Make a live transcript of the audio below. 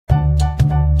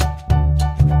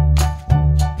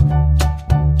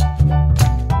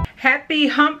Happy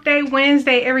Hump Day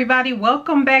Wednesday, everybody.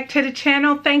 Welcome back to the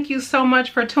channel. Thank you so much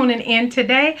for tuning in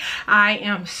today. I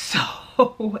am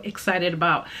so excited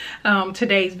about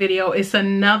today's video. It's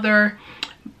another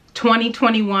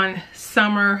 2021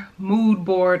 summer mood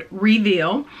board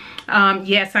reveal.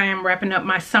 Yes, I am wrapping up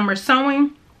my summer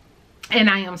sewing, and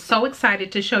I am so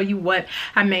excited to show you what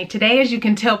I made today. As you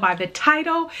can tell by the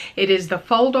title, it is the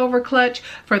fold over clutch.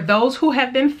 For those who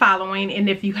have been following, and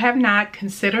if you have not,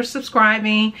 consider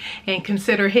subscribing and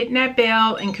consider hitting that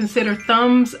bell and consider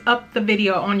thumbs up the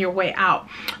video on your way out.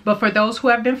 But for those who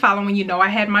have been following, you know I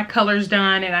had my colors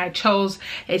done and I chose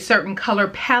a certain color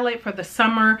palette for the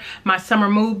summer, my summer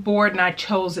mood board, and I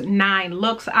chose 9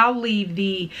 looks. I'll leave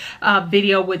the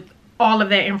video with all of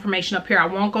that information up here. I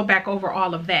won't go back over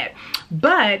all of that.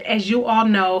 But as you all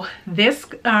know, this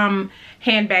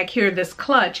handbag here, this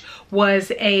clutch,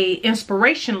 was a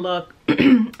inspiration look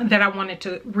that I wanted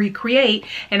to recreate,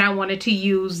 and I wanted to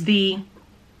use the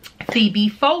Phoebe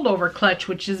Foldover clutch,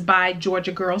 which is by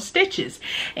Georgia Girl Stitches.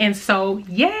 And so,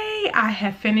 yay, I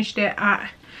have finished it.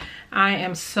 I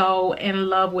am so in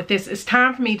love with this. It's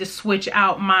time for me to switch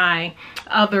out my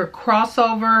other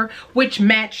crossover, which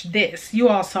matched this. You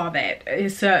all saw that.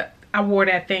 I wore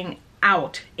that thing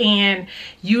out, and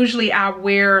usually I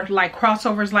wear like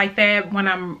crossovers like that when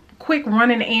I'm quick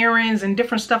running errands and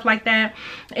different stuff like that.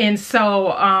 And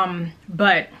so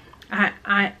but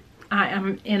I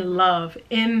am in love.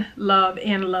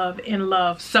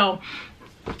 So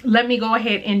let me go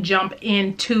ahead and jump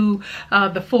into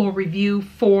the full review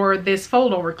for this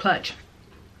fold over clutch.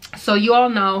 So you all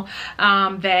know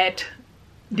that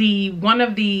one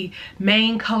of the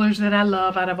main colors that I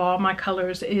love out of all my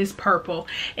colors is purple.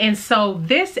 And so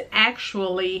this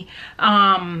actually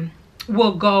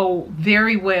will go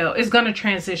very well. It's going to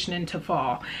transition into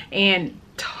fall and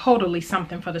totally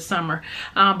something for the summer,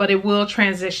 but it will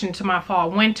transition to my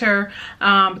fall winter,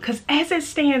 because as it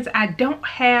stands, I don't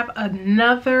have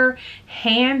another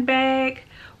handbag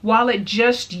wallet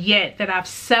just yet that I've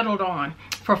settled on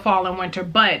for fall and winter.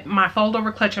 But my fold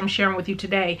over clutch I'm sharing with you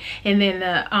today, and then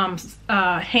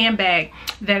the handbag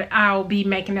that I'll be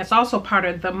making that's also part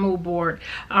of the mood board,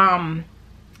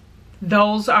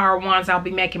 those are ones I'll be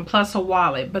making, plus a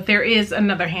wallet. But there is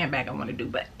another handbag I want to do.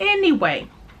 But anyway,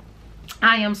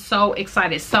 I am so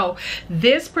excited. So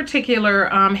this particular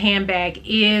handbag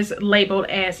is labeled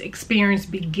as experienced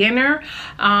beginner,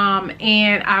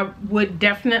 and I would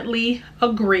definitely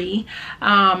agree,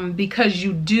 because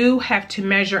you do have to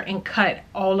measure and cut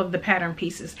all of the pattern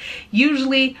pieces.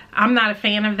 Usually I'm not a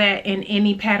fan of that in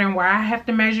any pattern where I have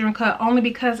to measure and cut, only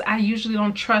because I usually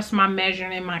don't trust my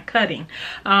measuring and my cutting.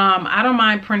 I don't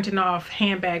mind printing off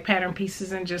handbag pattern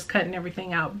pieces and just cutting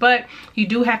everything out, but you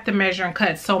do have to measure and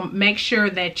cut. So make sure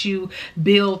that you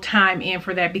build time in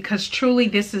for that, because truly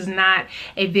this is not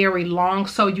a very long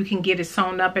sew. You can get it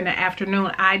sewn up in the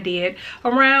afternoon. I did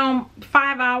around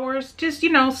 5 hours, just, you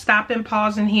know, stopping,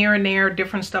 pausing here and there,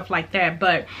 different stuff like that.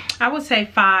 But I would say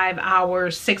 5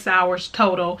 hours, 6 hours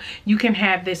total. You can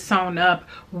have this sewn up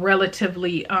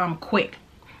relatively quick.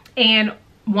 And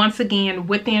once again,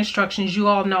 with the instructions, you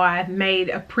all know I've made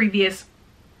a previous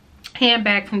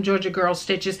handbag from Georgia Girl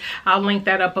Stitches. I'll link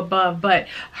that up above, but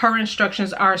her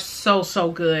instructions are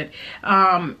so good.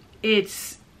 And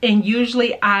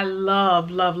usually I love,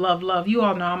 you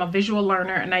all know I'm a visual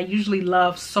learner, and I usually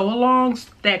love sew alongs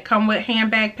that come with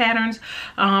handbag patterns,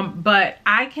 but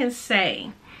I can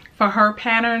say for her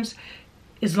patterns,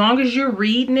 as long as you're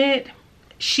reading it,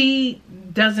 she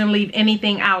doesn't leave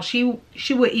anything out. She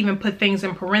would even put things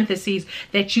in parentheses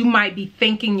that you might be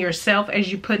thinking yourself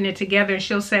as you're putting it together, and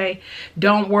she'll say,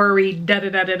 don't worry, da da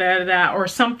da da da da, or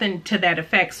something to that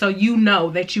effect, so you know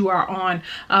that you are on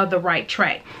the right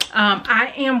track.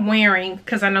 I am wearing,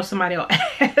 because I know somebody will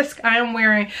ask, I am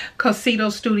wearing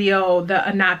Cosito Studio, the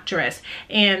Anap dress,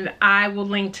 and I will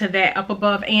link to that up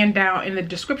above and down in the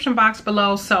description box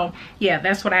below. So yeah,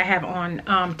 that's what I have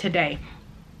on today.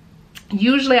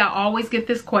 Usually I always get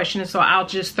this question, so I'll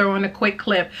just throw in a quick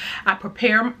clip. I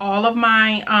prepare all of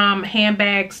my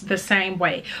handbags the same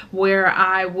way, where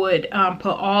I would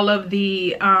put all of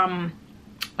the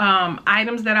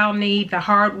items that I'll need, the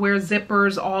hardware,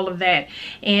 zippers, all of that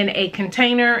in a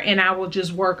container, and I will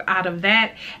just work out of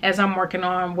that as I'm working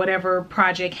on whatever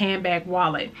project handbag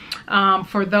wallet.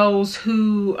 For those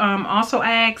who also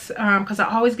ask, because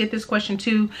I always get this question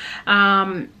too,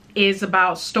 is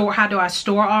about how do I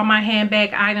store all my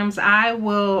handbag items. I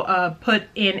will put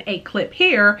in a clip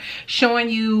here showing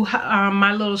you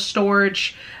my little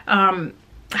storage,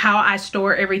 how I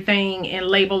store everything and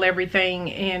label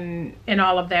everything and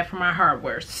all of that for my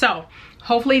hardware. So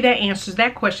hopefully that answers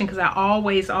that question, because I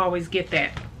always get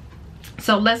that.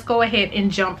 So let's go ahead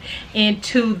and jump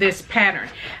into this pattern.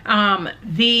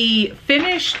 The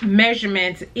finished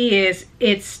measurement is,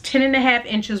 it's 10.5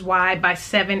 inches wide by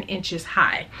 7 inches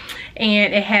high.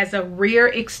 And it has a rear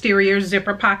exterior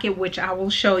zipper pocket, which I will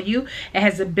show you. It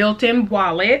has a built-in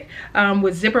wallet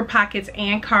with zipper pockets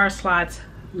and card slots.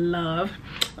 Love.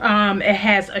 It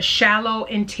has a shallow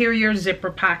interior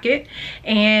zipper pocket,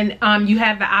 and you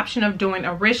have the option of doing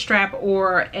a wrist strap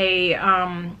or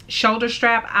a shoulder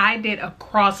strap. I did a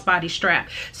crossbody strap,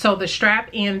 so the strap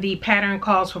in the pattern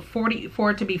calls for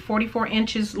it to be 44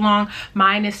 inches long.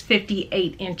 Mine is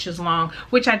 58 inches long,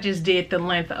 which I just did the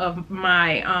length of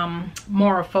my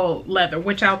Faux leather,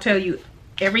 which I'll tell you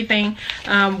everything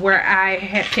where I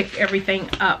had picked everything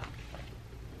up.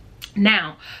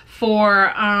 Now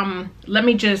for let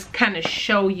me just kind of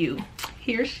show you.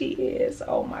 Here she is.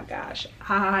 Oh my gosh,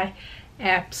 I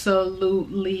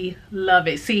absolutely love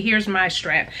it. See, here's my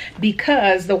strap,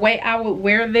 because the way I would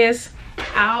wear this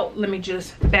out, let me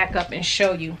just back up and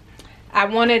show you. I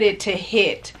wanted it to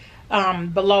hit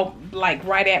below, like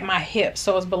right at my hip,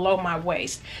 so it's below my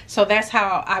waist. So that's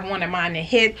how I wanted mine to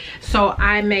hit, so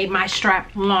I made my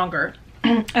strap longer.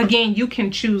 Again, you can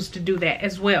choose to do that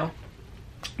as well.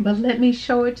 But let me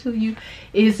show it to you.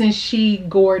 Isn't she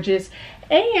gorgeous?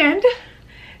 And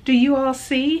do you all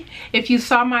see? If you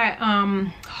saw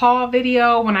my haul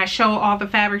video when I show all the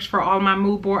fabrics for all my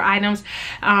mood board items,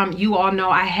 you all know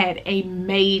I had a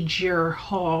major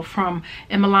haul from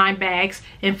Emmaline bags.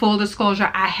 In full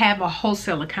disclosure, I have a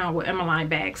wholesale account with Emmaline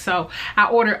bags, so I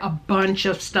ordered a bunch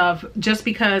of stuff just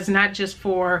because, not just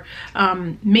for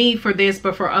me for this,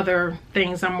 but for other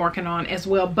things I'm working on as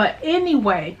well. But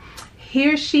anyway,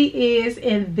 here she is,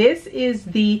 and this is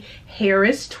the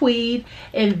Harris tweed,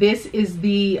 and this is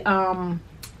the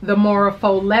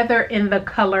Faux leather in the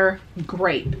color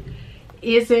grape.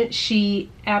 Isn't she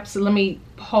absolutely? Let me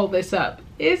hold this up.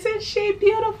 Isn't she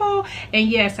beautiful? And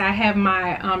yes, I have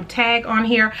my tag on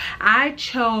here. I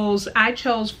chose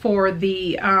for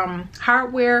the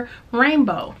hardware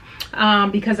rainbow.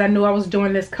 Because I knew I was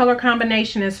doing this color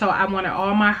combination, and so I wanted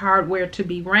all my hardware to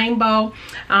be rainbow.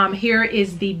 Here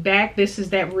is the back. This is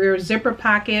that rear zipper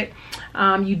pocket.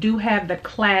 You do have the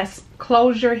clasp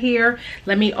closure here.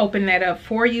 Let me open that up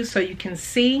for you so you can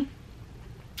see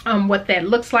what that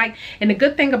looks like. And the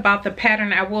good thing about the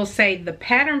pattern, I will say, the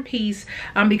pattern piece,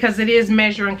 because it is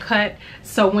measure and cut,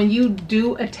 so when you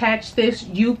do attach this,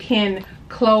 you can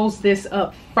close this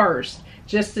up first,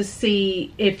 just to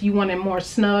see if you want it more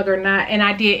snug or not. And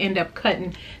I did end up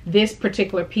cutting this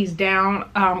particular piece down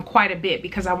quite a bit,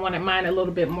 because I wanted mine a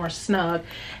little bit more snug.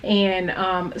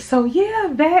 And so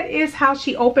yeah, that is how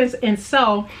she opens. And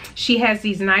so she has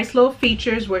these nice little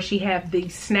features where she have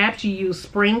these snaps. You use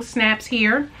spring snaps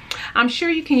here. I'm sure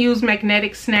you can use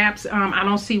magnetic snaps. I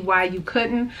don't see why you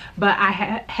couldn't, but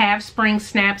I have spring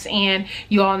snaps, and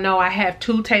you all know I have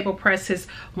 2 table presses.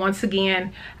 Once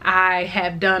again, I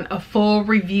have done a full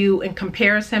review and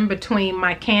comparison between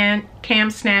my cam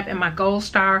snap and my Gold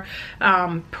Star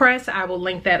press. I will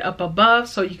link that up above,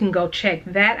 so you can go check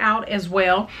that out as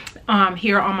well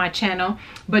here on my channel.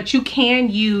 But you can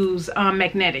use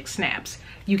magnetic snaps.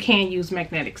 You can use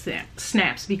magnetic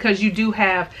snaps, because you do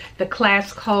have the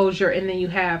clasp closure, and then you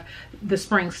have the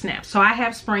spring snaps. So I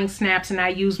have spring snaps, and I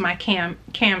use my cam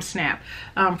snap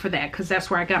for that, because that's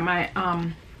where I got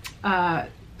my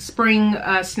spring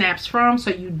snaps from. So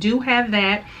you do have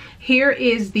that. Here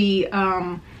is the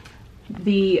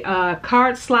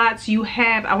card slots. You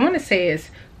have, I want to say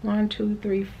it's 1 2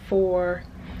 3 4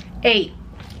 8.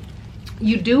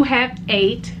 You do have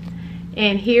 8.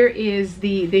 And here is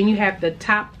then you have the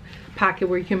top pocket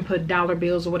where you can put dollar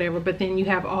bills or whatever, but then you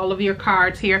have all of your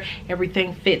cards here.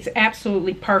 Everything fits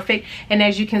absolutely perfect. And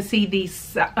as you can see, these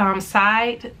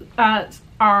side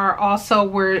are also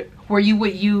where you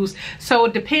would use, so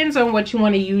it depends on what you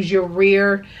want to use your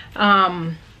rear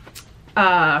panel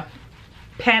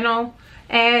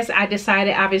as. I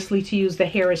decided obviously to use the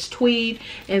Harris tweed,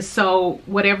 and so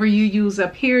whatever you use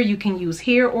up here, you can use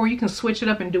here, or you can switch it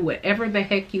up and do whatever the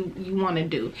heck you want to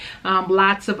do.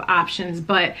 Lots of options.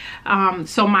 But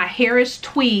so my Harris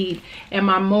tweed and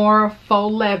my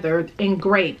Faux leather in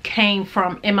grape came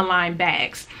from Emmaline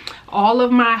bags. All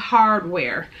of my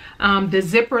hardware, the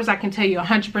zippers, I can tell you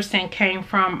 100% came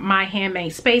from My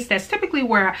Handmade Space. That's typically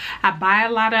where I buy a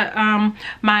lot of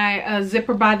my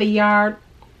zipper by the yard.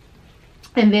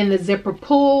 And then the zipper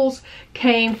pulls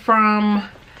came from,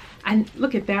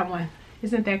 look at that one.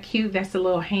 Isn't that cute? That's a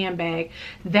little handbag.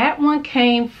 That one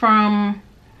came from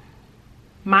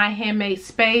My Handmade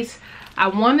Space. I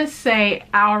want to say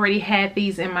I already had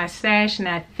these in my stash, and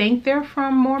I think they're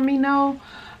from More Me Know.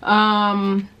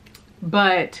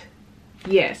 But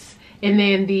Yes. And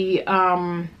then the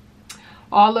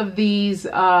all of these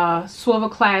swivel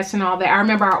clasps and all that. I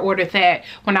remember I ordered that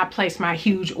when I placed my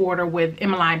huge order with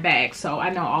Emmaline bags. So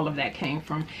I know all of that came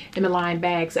from Emmaline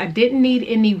bags. I didn't need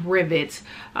any rivets.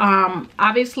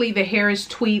 Obviously the Harris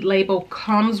Tweed label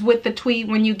comes with the Tweed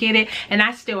when you get it. And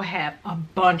I still have a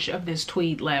bunch of this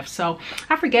Tweed left. So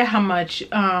I forget how much,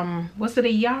 was it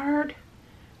a yard?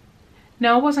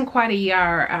 No, it wasn't quite a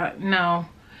yard. No,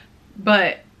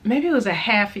 but maybe it was a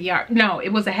half a yard. No, it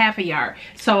was a half a yard.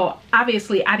 So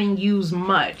obviously I didn't use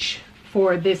much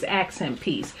for this accent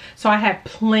piece. So I have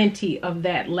plenty of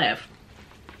that left.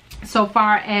 So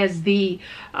far as the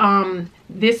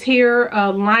this here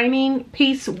lining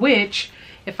piece, which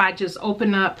if I just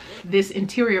open up this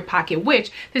interior pocket,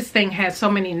 which this thing has so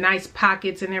many nice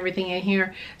pockets and everything in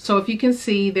here. So if you can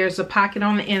see, there's a pocket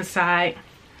on the inside.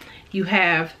 You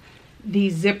have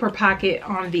the zipper pocket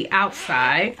on the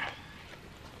outside.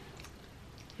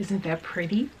 Isn't that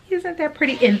pretty? Isn't that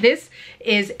pretty? And this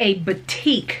is a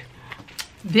batik.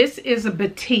 This is a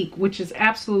batik, which is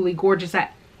absolutely gorgeous. I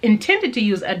intended to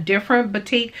use a different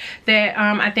batik that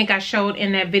I think I showed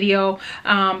in that video,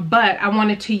 but I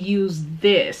wanted to use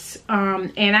this.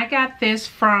 And I got this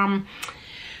from,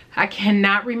 I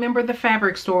cannot remember the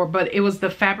fabric store, but it was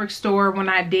the fabric store when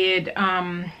I did,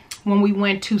 when we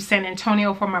went to San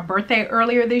Antonio for my birthday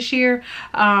earlier this year.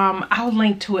 I'll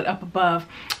link to it up above,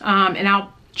 and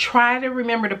I'll try to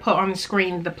remember to put on the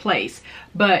screen the place,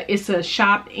 but it's a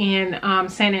shop in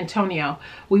San Antonio.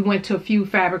 We went to a few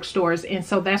fabric stores, and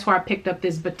so that's where I picked up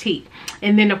this batik.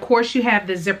 And then of course you have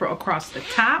the zipper across the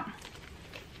top,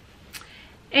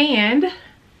 and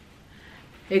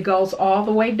it goes all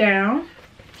the way down.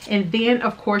 And then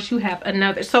of course you have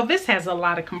another, so this has a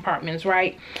lot of compartments,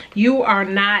 right? You are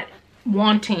not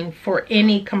wanting for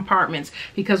any compartments,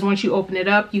 because once you open it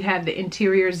up, you have the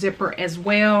interior zipper as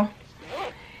well.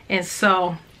 And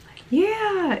so,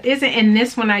 yeah, and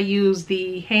this one I use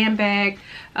the handbag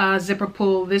zipper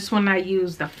pull. This one I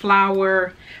use the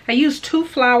flower. I use 2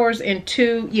 flowers and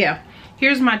 2, yeah,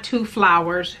 here's my 2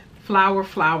 flowers,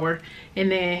 flower,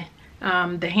 and then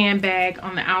the handbag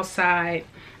on the outside,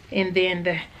 and then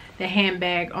the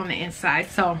handbag on the inside.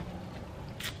 So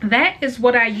that is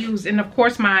what I use. And of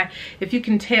course if you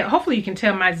can tell, hopefully you can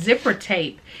tell, my zipper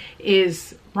tape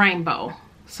is rainbow.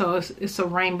 So it's a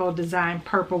rainbow design,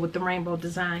 purple with the rainbow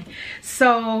design.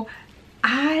 So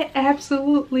I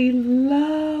absolutely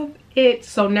love it.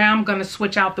 So now I'm gonna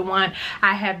switch out the one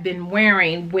I have been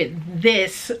wearing with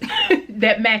this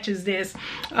that matches this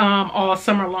all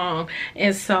summer long.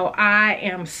 And so I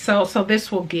am so this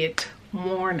will get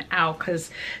worn out,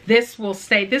 because this will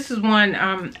stay. This is one,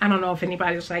 I don't know if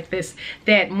anybody's like this,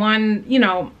 that one, you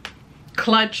know,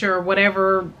 clutch or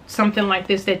whatever, something like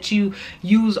this that you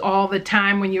use all the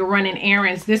time when you're running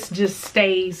errands. This just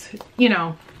stays, you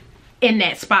know, in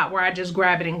that spot where I just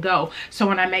grab it and go. So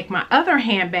when I make my other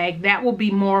handbag, that will be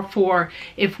more for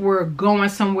if we're going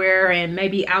somewhere and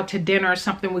maybe out to dinner or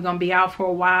something, we're gonna be out for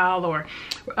a while, or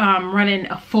running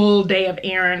a full day of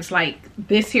errands. Like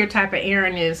this here type of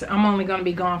errand is, I'm only gonna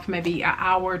be gone for maybe an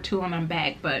hour or 2 and I'm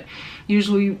back. But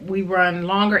usually we run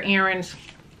longer errands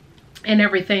and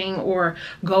everything, or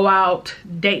go out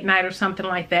date night or something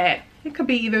like that. It could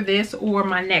be either this or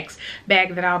my next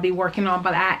bag that I'll be working on.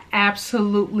 But I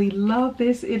absolutely love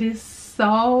this. It is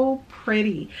so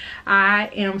pretty.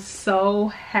 I am so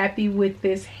happy with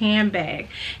this handbag.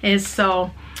 And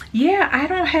so yeah, I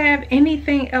don't have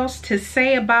anything else to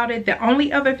say about it. The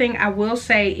only other thing I will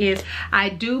say is I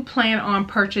do plan on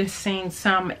purchasing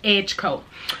some edge coat,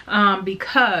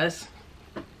 because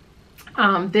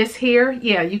this here,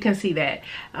 yeah, you can see that.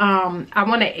 I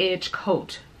want to edge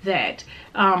coat that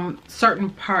certain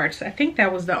parts. I think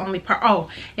that was the only part. Oh,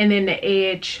 and then the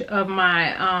edge of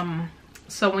my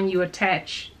so when you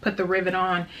attach, put the rivet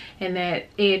on, and that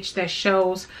edge that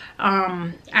shows,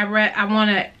 I want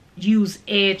to use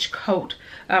edge coat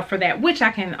for that, which I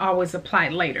can always apply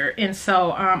later. And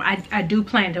so I do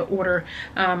plan to order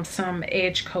some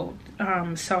edge coat,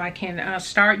 so I can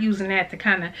start using that to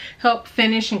kind of help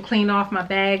finish and clean off my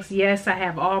bags. Yes, I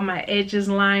have all my edges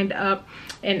lined up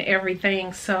and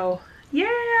everything. So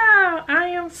yeah, I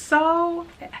am so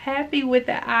happy with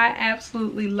it. I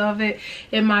absolutely love it,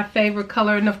 in my favorite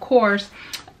color. And of course,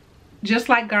 just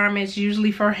like garments,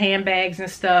 usually for handbags and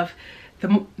stuff,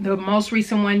 the most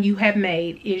recent one you have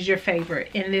made is your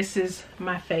favorite, and this is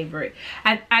my favorite.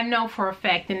 I know for a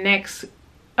fact the next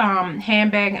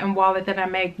handbag and wallet that I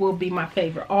make will be my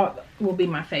favorite. All will be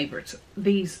my favorites.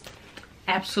 These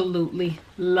absolutely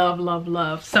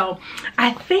love. So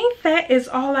I think that is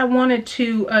all I wanted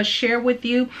to share with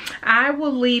you. I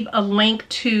will leave a link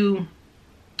to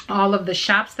all of the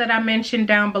shops that I mentioned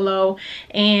down below,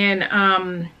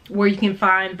 and where you can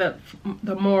find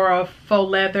the Mora faux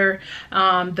leather,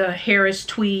 the Harris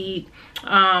tweed,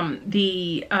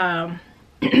 the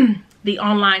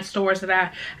online stores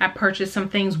that I purchased some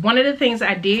things. One of the things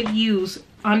I did use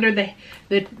under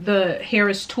the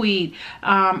Harris tweed,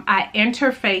 I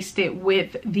interfaced it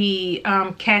with the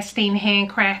Castine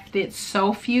handcrafted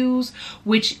sew fuse,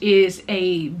 which is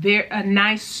a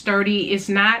nice sturdy. It's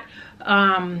not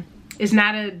a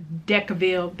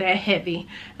Decaville that heavy,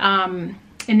 and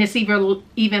it's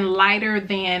even lighter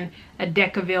than a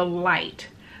Decaville light,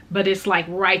 but it's like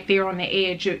right there on the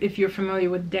edge if you're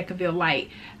familiar with Decaville light.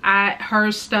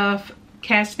 Her stuff,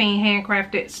 Castine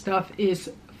handcrafted stuff,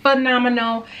 is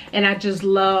phenomenal, and I just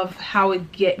love how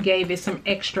it gave it some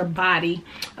extra body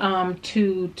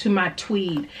to my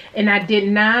tweed. And I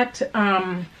did not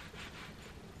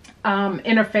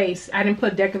interface. I didn't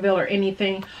put Decaville or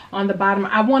anything on the bottom.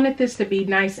 I wanted this to be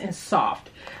nice and soft.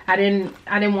 I didn't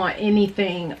want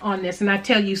anything on this. And I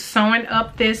tell you, sewing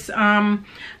up this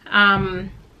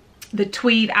the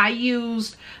tweed, I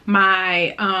used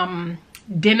my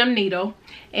denim needle,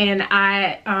 and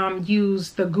I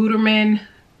used the Gutermann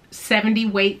 70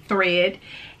 weight thread,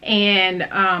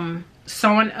 and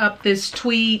sewing up this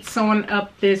tweed, sewing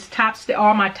up this top stitch.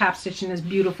 All my top stitching is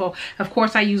beautiful. Of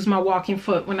course, I use my walking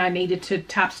foot when I needed to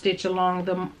top stitch along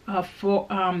the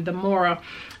Mora,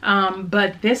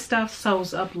 but this stuff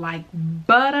sews up like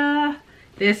butter.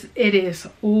 It is,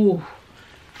 ooh,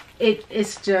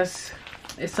 it's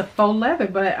a faux leather,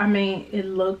 but I mean,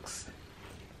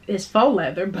 it's faux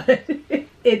leather, but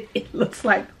it looks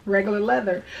like regular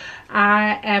leather.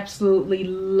 I absolutely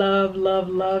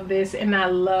love this, and I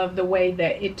love the way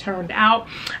that it turned out.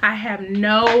 I have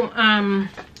no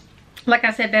like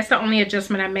I said, that's the only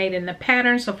adjustment I made in the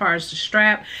pattern. So far as the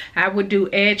strap, I would do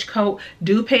edge coat.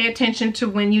 Do pay attention to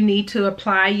when you need to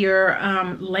apply your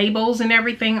labels and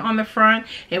everything on the front,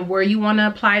 and where you want to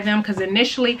apply them, because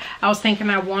initially I was thinking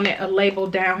I wanted a label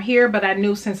down here, but I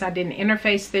knew since I didn't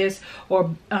interface this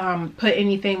or put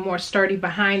anything more sturdy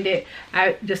behind it,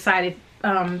 I decided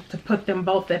to put them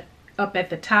both up at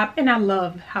the top, and I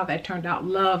love how that turned out.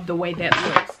 Love the way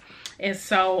that looks. And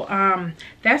so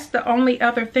that's the only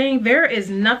other thing. There is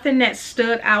nothing that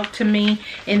stood out to me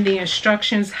in the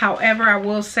instructions. However, I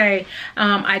will say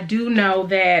I do know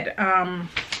that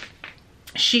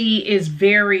she is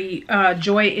very,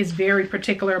 Joy is very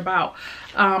particular about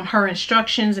her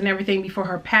instructions and everything before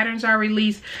her patterns are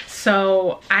released.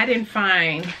 So I didn't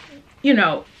find, you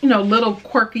know, little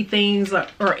quirky things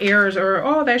or errors, or,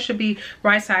 oh, that should be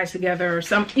right sides together, or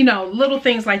some, little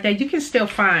things like that you can still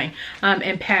find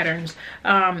in patterns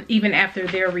even after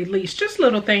they're released. Just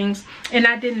little things. And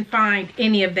I didn't find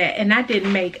any of that. And I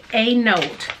didn't make a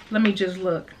note. Let me just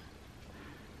look.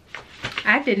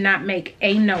 I did not make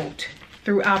a note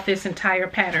throughout this entire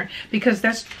pattern, because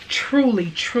that's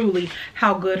truly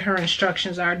how good her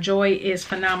instructions are. Joy is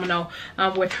phenomenal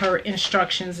with her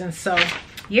instructions. And so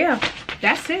yeah,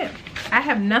 that's it. I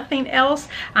have nothing else.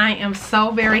 I am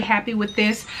so very happy with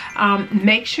this.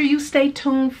 Make sure you stay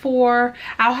tuned for,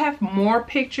 I'll have more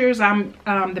pictures.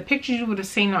 The pictures you would have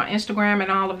seen on Instagram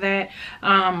and all of that.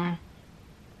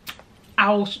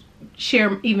 I'll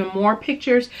share even more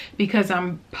pictures, because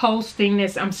I'm posting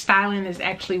this, I'm styling this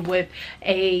actually with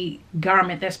a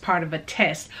garment that's part of a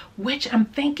test, which I'm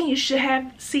thinking you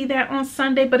should see that on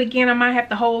Sunday. But again, I might have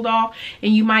to hold off,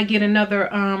 and you might get another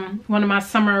one of my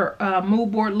summer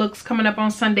mood board looks coming up on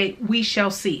Sunday. We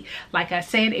shall see. Like I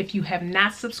said, if you have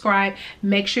not subscribed,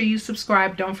 make sure you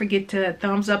subscribe. Don't forget to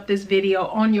thumbs up this video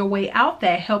on your way out.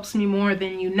 That helps me more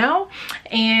than you know.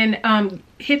 And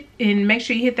make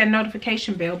sure you hit that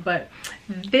notification bell. But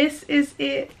this is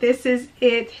it.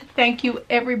 Thank you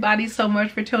everybody so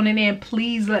much for tuning in.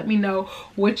 Please let me know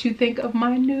what you think of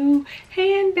my new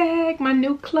handbag, my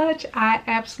new clutch. I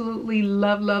absolutely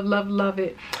love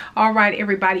it. All right,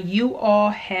 everybody, you all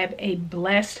have a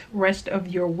blessed rest of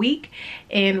your week,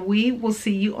 and we will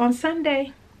see you on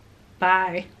Sunday.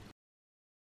 Bye.